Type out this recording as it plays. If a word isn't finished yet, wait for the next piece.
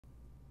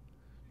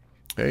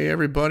Hey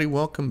everybody,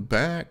 welcome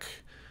back.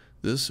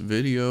 This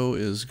video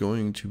is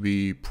going to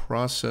be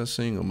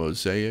processing a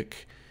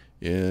mosaic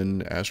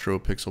in Astro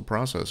Pixel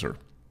Processor.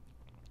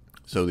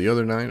 So the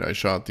other night I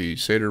shot the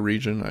Seder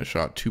region. I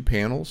shot two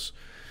panels,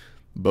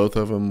 both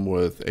of them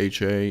with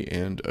HA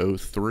and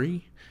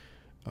O3.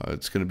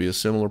 It's going to be a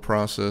similar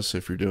process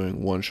if you're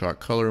doing one-shot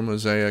color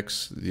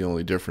mosaics. The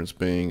only difference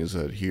being is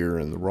that here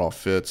in the raw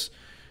fits,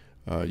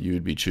 you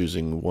would be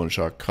choosing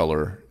one-shot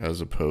color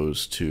as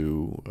opposed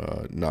to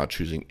not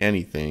choosing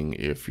anything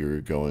if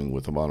you're going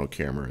with a mono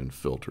camera and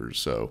filters.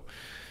 So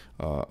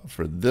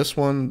for this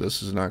one,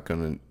 this is not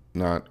going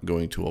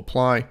to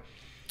apply.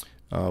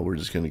 We're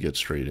just going to get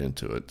straight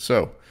into it.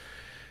 So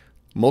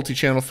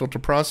multi-channel filter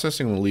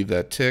processing, I'm going to leave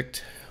that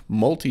ticked.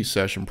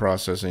 Multi-session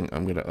processing,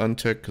 I'm going to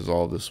untick because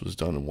all of this was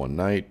done in one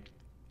night.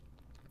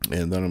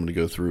 And then I'm going to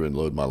go through and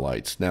load my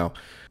lights. Now,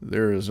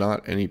 there is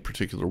not any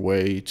particular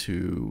way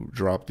to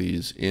drop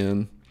these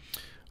in.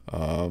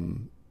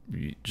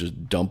 You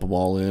just dump them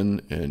all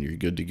in and you're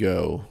good to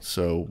go.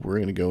 So we're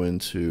going to go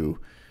into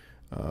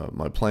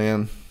my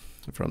plan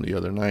from the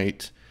other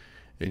night.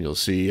 And you'll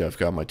see I've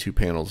got my two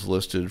panels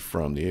listed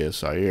from the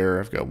ASI Air.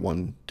 I've got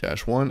 1-1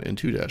 and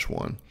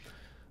 2-1.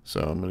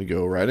 So I'm going to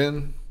go right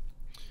in.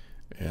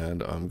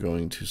 And I'm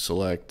going to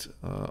select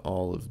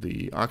all of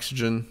the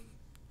oxygen.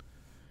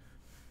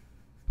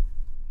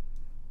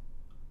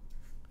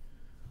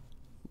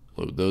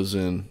 Load those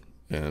in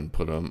and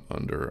put them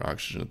under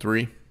oxygen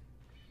 3.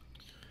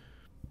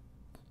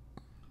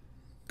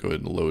 Go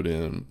ahead and load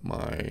in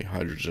my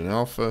hydrogen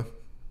alpha.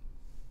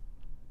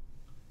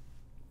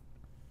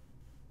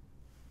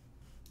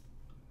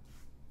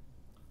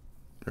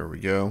 There we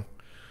go.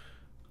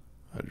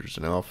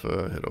 Hydrogen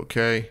alpha, hit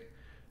OK.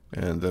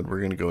 And then we're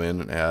going to go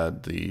in and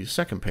add the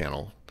second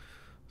panel.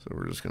 So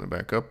we're just going to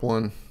back up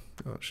one.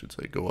 Oh, I should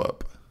say go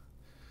up.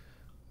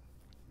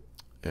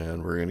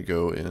 And we're going to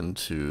go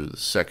into the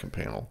second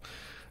panel.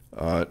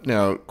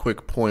 Now,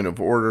 quick point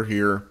of order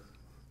here.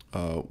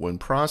 When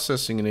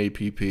processing an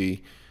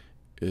APP,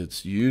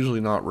 it's usually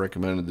not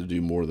recommended to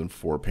do more than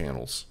 4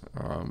 panels.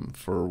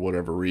 For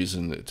whatever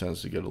reason, it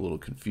tends to get a little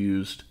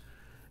confused,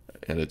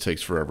 and it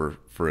takes forever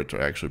for it to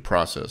actually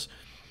process.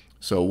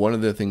 So one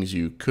of the things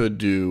you could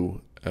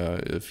do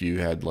if you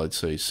had, let's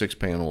say, 6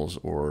 panels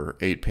or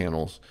 8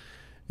 panels,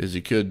 is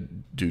you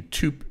could do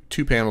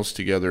two panels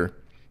together,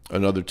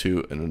 another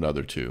 2 and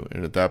another 2.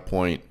 And at that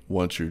point,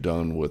 once you're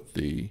done with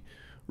the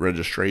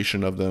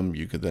registration of them,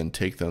 you could then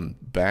take them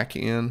back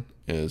in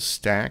as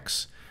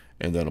stacks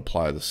and then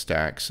apply the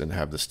stacks and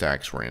have the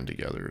stacks ran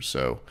together.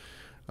 So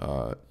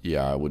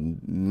yeah, I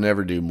would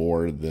never do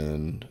more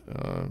than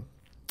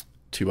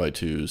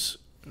 2x2s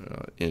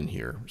in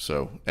here.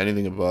 So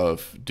anything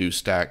above, do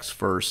stacks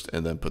first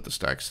and then put the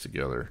stacks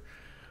together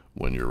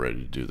when you're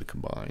ready to do the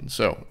combine.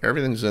 So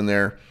everything's in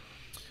there.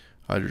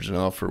 Hydrogen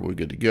alpha, we're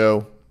good to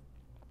go.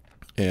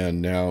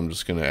 And now I'm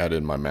just going to add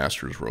in my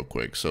masters real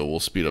quick. So we'll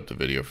speed up the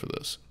video for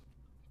this.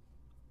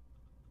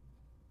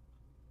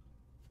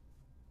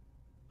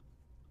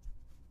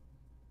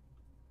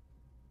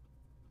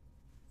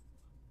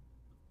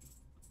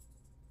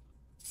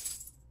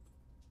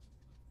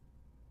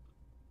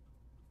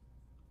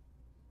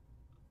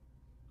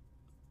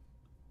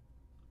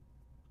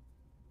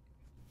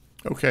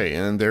 Okay,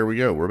 and there we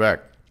go. We're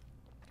back.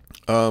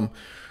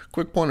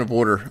 Quick point of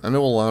order. I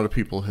know a lot of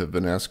people have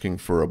been asking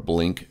for a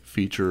blink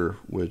feature,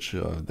 which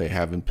they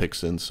have in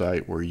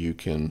PixInsight, where you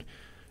can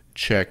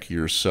check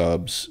your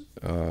subs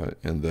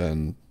and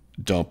then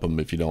dump them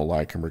if you don't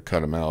like them, or cut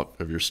them out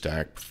of your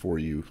stack before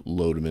you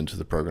load them into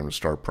the program to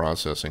start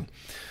processing.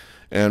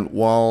 And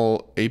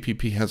while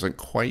APP hasn't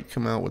quite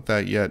come out with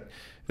that yet,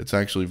 it's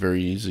actually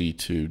very easy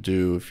to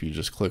do. If you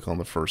just click on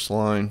the first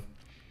line,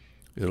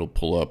 it'll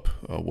pull up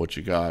what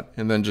you got,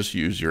 and then just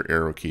use your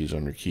arrow keys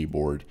on your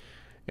keyboard,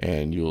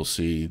 and you'll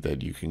see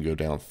that you can go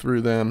down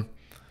through them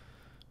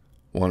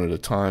one at a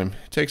time.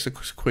 It takes a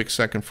quick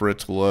second for it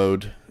to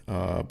load,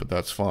 but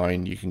that's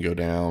fine. You can go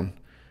down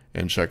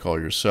and check all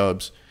your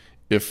subs.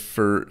 If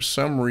for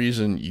some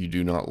reason you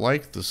do not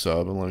like the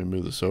sub, and let me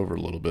move this over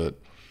a little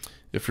bit.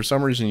 If for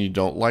some reason you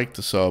don't like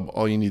the sub,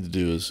 all you need to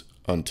do is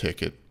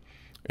untick it,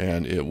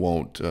 and it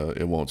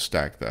won't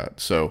stack that.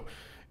 So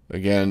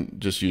again,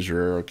 just use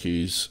your arrow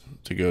keys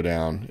to go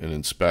down and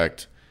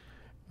inspect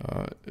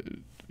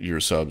your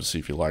sub to see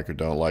if you like or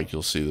don't like.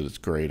 You'll see that it's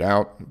grayed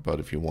out, but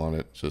if you want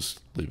it,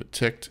 just leave it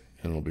ticked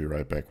and it'll be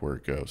right back where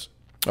it goes.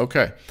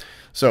 Okay,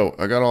 so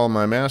I got all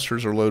my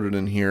masters are loaded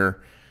in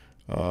here.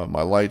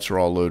 My lights are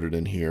all loaded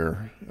in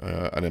here.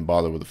 I didn't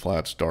bother with the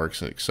flats,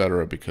 darks,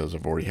 etc. because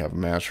I've already have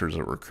masters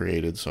that were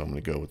created, so I'm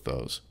going to go with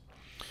those.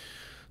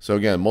 So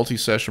again,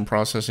 multi-session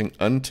processing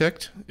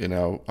unticked, and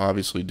I'll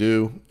obviously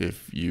do.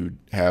 If you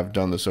have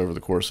done this over the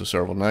course of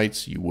several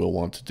nights, you will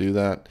want to do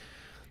that.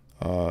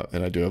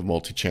 And I do have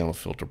multi-channel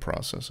filter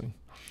processing.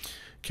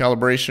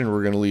 Calibration,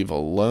 we're going to leave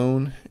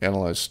alone.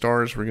 Analyze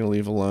stars, we're going to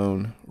leave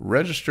alone.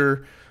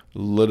 Register, a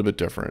little bit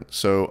different.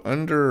 So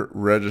under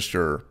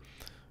register,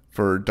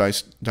 for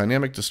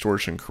dynamic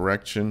distortion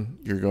correction,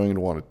 you're going to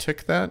want to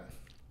tick that.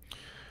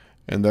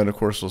 And then of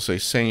course it'll say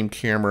same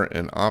camera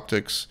and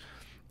optics.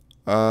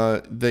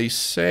 They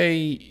say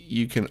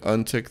you can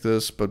untick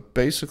this, but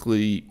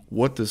basically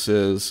what this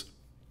is,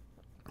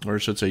 or I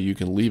should say you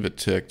can leave it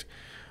ticked,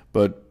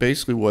 but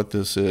basically what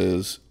this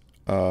is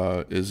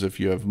if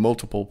you have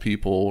multiple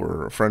people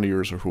or a friend of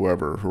yours or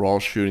whoever who are all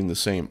shooting the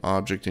same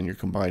object and you're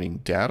combining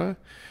data,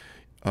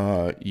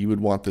 you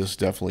would want this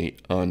definitely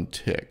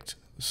unticked.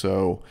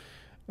 So,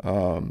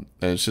 and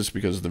it's just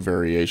because of the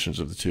variations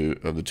of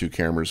the two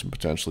cameras and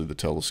potentially the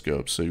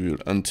telescope. So you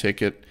would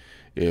untick it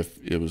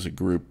if it was a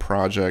group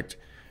project.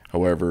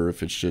 However,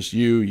 if it's just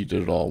you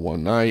did it all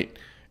one night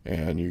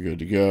and you're good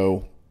to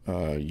go,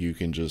 you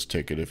can just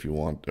tick it if you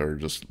want, or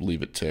just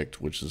leave it ticked,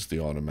 which is the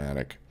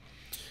automatic.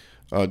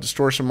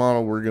 Distortion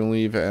model we're going to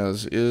leave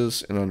as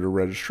is, and under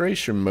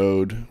registration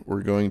mode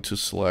we're going to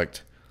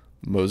select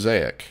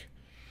mosaic.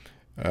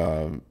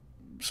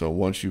 So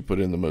once you put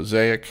in the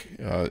mosaic,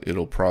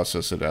 it'll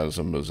process it as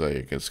a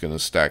mosaic. It's going to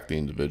stack the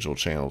individual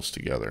channels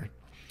together.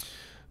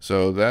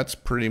 So that's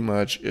pretty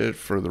much it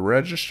for the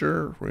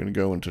register. We're going to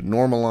go into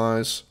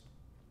normalize.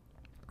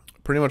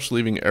 Pretty much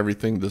leaving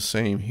everything the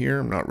same here.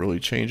 I'm not really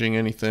changing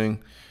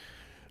anything.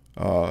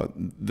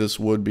 This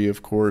would be,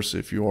 of course,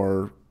 if you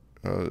are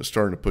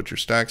starting to put your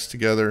stacks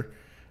together.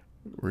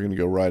 We're going to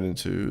go right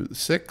into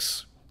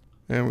 6,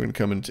 and we're going to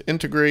come into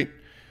integrate.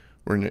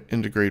 We're going to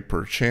integrate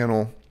per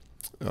channel.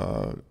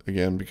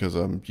 Again, because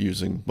I'm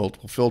using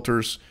multiple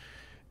filters,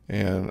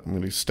 and I'm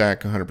going to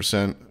stack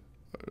 100%,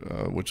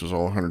 which is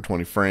all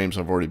 120 frames.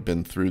 I've already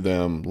been through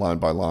them line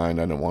by line.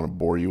 I didn't want to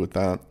bore you with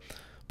that,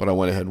 but I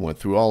went ahead and went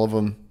through all of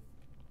them,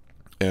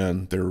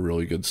 and they're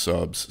really good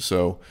subs.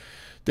 So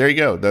there you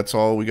go. That's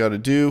all we got to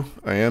do.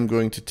 I am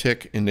going to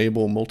tick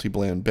enable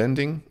multi-band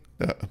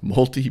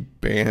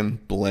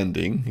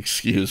blending,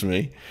 excuse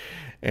me,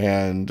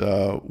 and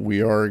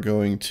we are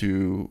going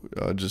to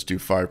just do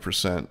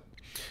 5%.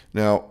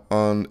 Now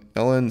on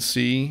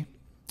LNC,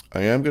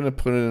 I am going to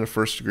put it in a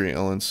first degree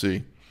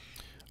LNC.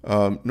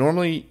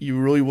 Normally you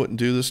really wouldn't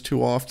do this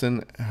too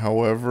often.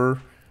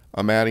 However,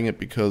 I'm adding it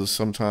because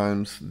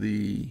sometimes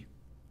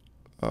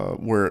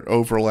where it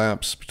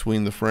overlaps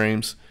between the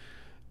frames,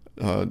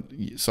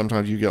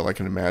 sometimes you get like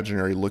an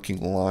imaginary looking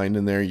line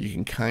in there. You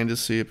can kind of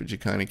see it, but you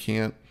kind of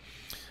can't.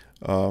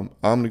 I'm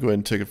going to go ahead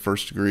and take a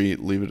first degree,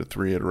 leave it at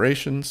 3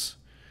 iterations.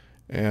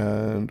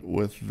 And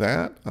with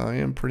that, I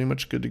am pretty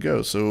much good to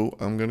go. So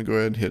I'm going to go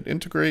ahead and hit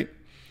integrate.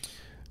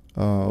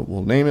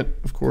 We'll name it,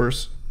 of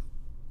course.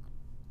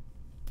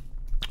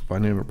 If I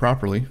name it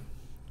properly,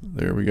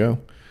 there we go.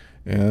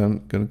 And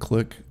I'm going to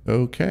click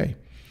OK.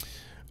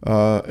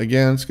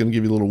 Again, it's going to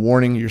give you a little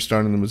warning. You're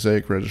starting the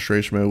mosaic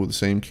registration mode with the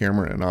same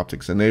camera and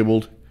optics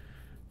enabled.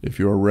 If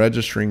you are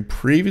registering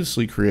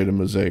previously created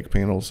mosaic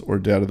panels or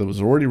data that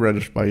was already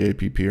registered by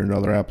APP or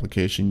another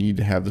application, you need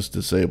to have this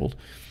disabled.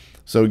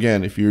 So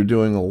again, if you're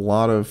doing a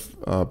lot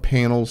of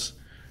panels,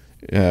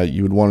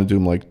 you would want to do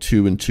them like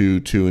 2 and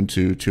 2, 2 and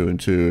 2, 2 and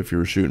 2 if you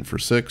were shooting for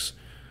 6.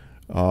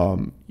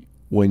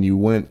 When you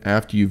went,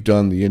 after you've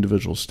done the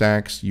individual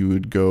stacks, you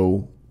would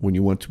go, when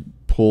you want to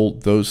pull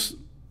those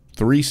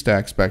 3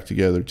 stacks back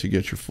together to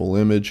get your full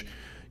image,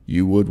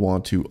 you would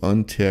want to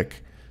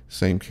untick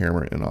same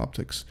camera and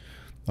optics.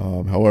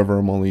 However,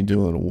 I'm only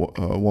doing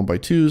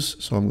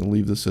 1x2s, so I'm going to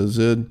leave this as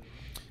is. I'm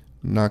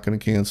not going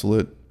to cancel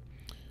it.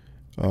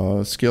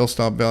 Scale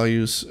stop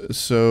values.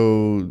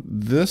 So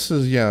this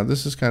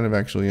is kind of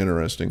actually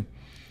interesting.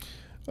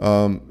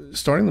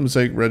 Starting the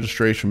mosaic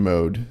registration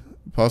mode,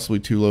 possibly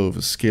too low of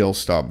a scale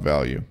stop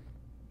value.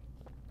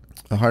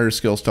 A higher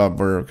scale stop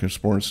value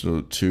corresponds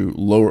to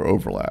lower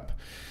overlap.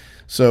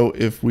 So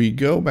if we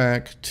go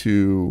back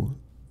to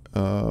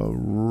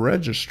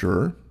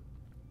register,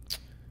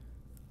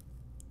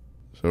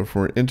 so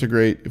for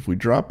integrate, if we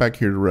drop back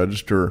here to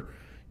register,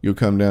 you'll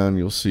come down,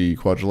 you'll see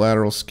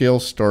quadrilateral, scale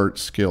start,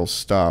 scale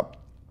stop.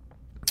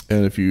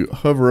 And if you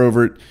hover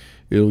over it,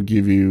 it'll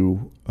give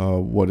you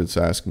what it's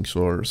asking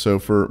for. So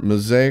for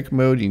mosaic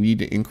mode, you need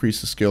to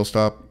increase the scale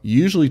stop,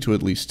 usually to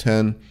at least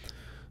 10.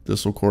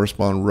 This will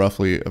correspond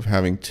roughly of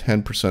having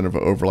 10% of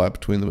overlap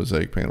between the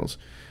mosaic panels.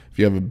 If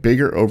you have a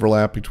bigger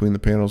overlap between the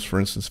panels, for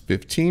instance,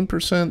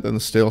 15%, then the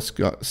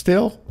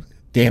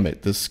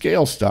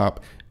scale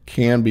stop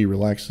can be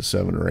relaxed to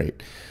 7 or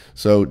 8.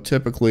 So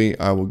typically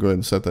I will go ahead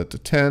and set that to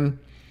 10,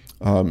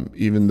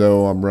 even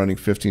though I'm running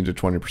 15 to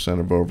 20%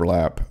 of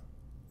overlap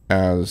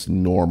as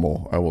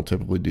normal. I will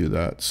typically do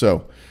that.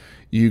 So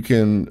you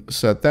can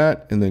set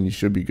that, and then you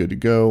should be good to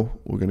go.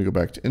 We're going to go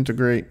back to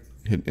integrate,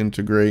 hit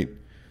integrate.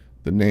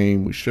 The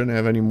name, we shouldn't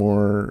have any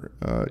more.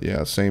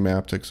 Yeah, same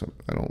aptics.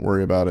 I don't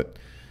worry about it.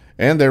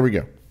 And there we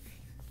go.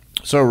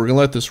 So we're going to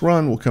let this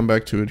run. We'll come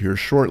back to it here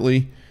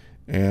shortly,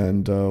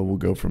 and we'll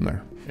go from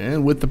there.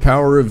 And with the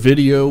power of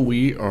video,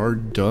 we are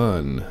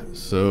done.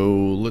 So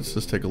let's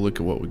just take a look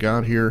at what we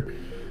got here.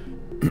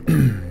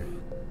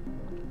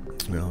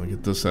 Now, let me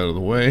get this out of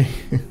the way.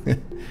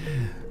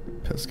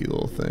 Pesky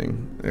little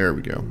thing. There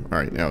we go. All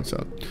right, now it's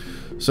out.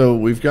 So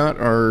we've got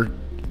our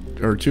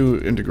 2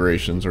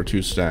 integrations, our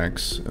 2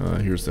 stacks.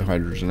 Here's the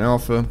hydrogen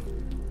alpha.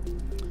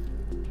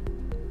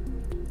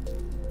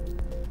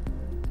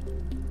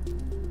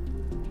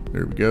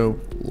 There we go.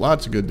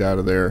 Lots of good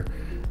data there.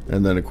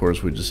 And then of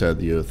course we just had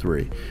the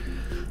O3.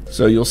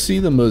 So you'll see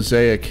the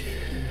mosaic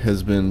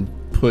has been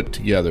put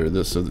together.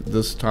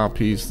 This top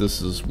piece,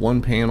 this is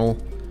one panel,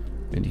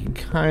 and you can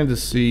kind of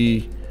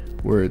see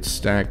where it's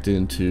stacked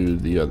into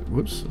the other.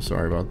 Whoops,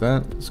 sorry about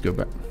that. Let's go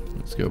back.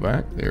 Let's go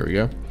back. There we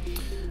go.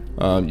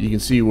 You can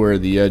see where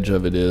the edge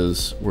of it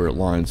is, where it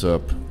lines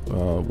up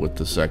with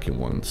the second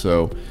one.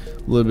 So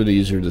a little bit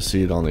easier to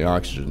see it on the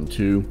oxygen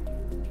too.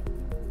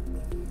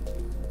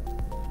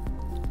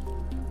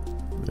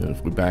 And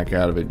if we back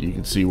out of it, you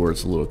can see where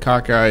it's a little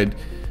cockeyed,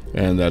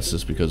 and that's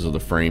just because of the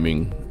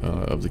framing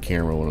of the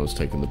camera when I was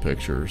taking the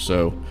picture.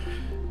 So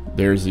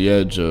there's the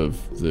edge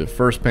of the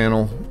first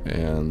panel,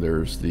 and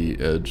there's the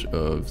edge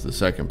of the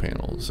second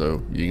panel.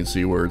 So you can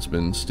see where it's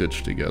been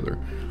stitched together.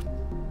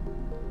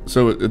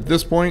 So at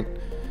this point,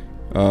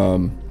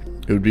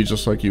 it would be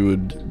just like you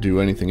would do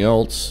anything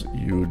else.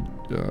 You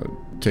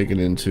would take it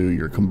into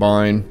your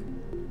combine,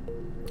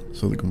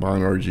 so the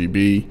combine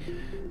RGB,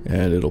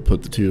 and it'll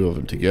put the two of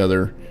them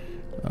together.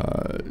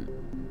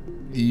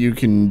 You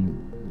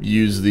can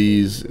use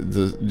these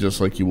just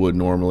like you would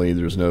normally.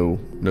 There's no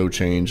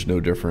change, no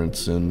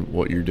difference in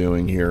what you're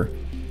doing here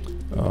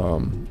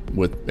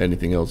with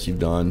anything else you've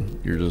done.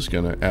 You're just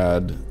going to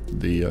add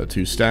the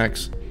two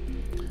stacks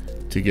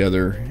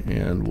together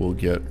and we'll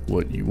get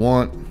what you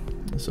want.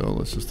 So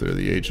let's just throw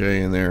the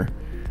HA in there,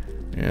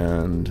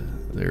 and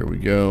there we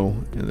go.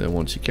 And then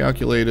once you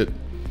calculate it,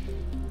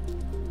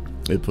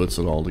 it puts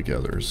it all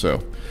together.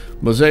 So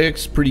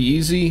mosaic's pretty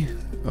easy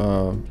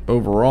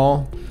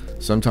overall.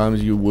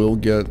 Sometimes you will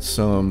get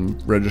some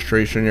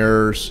registration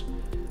errors.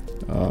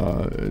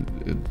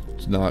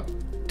 It's not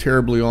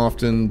terribly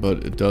often,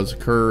 but it does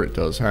occur. It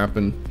does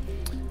happen,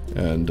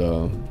 and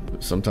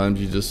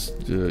sometimes you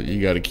just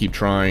you got to keep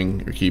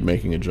trying or keep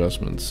making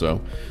adjustments.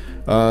 So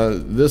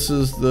this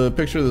is the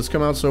picture that's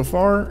come out so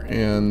far,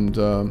 and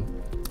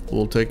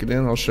we'll take it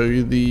in. I'll show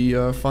you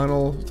the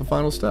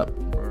final step.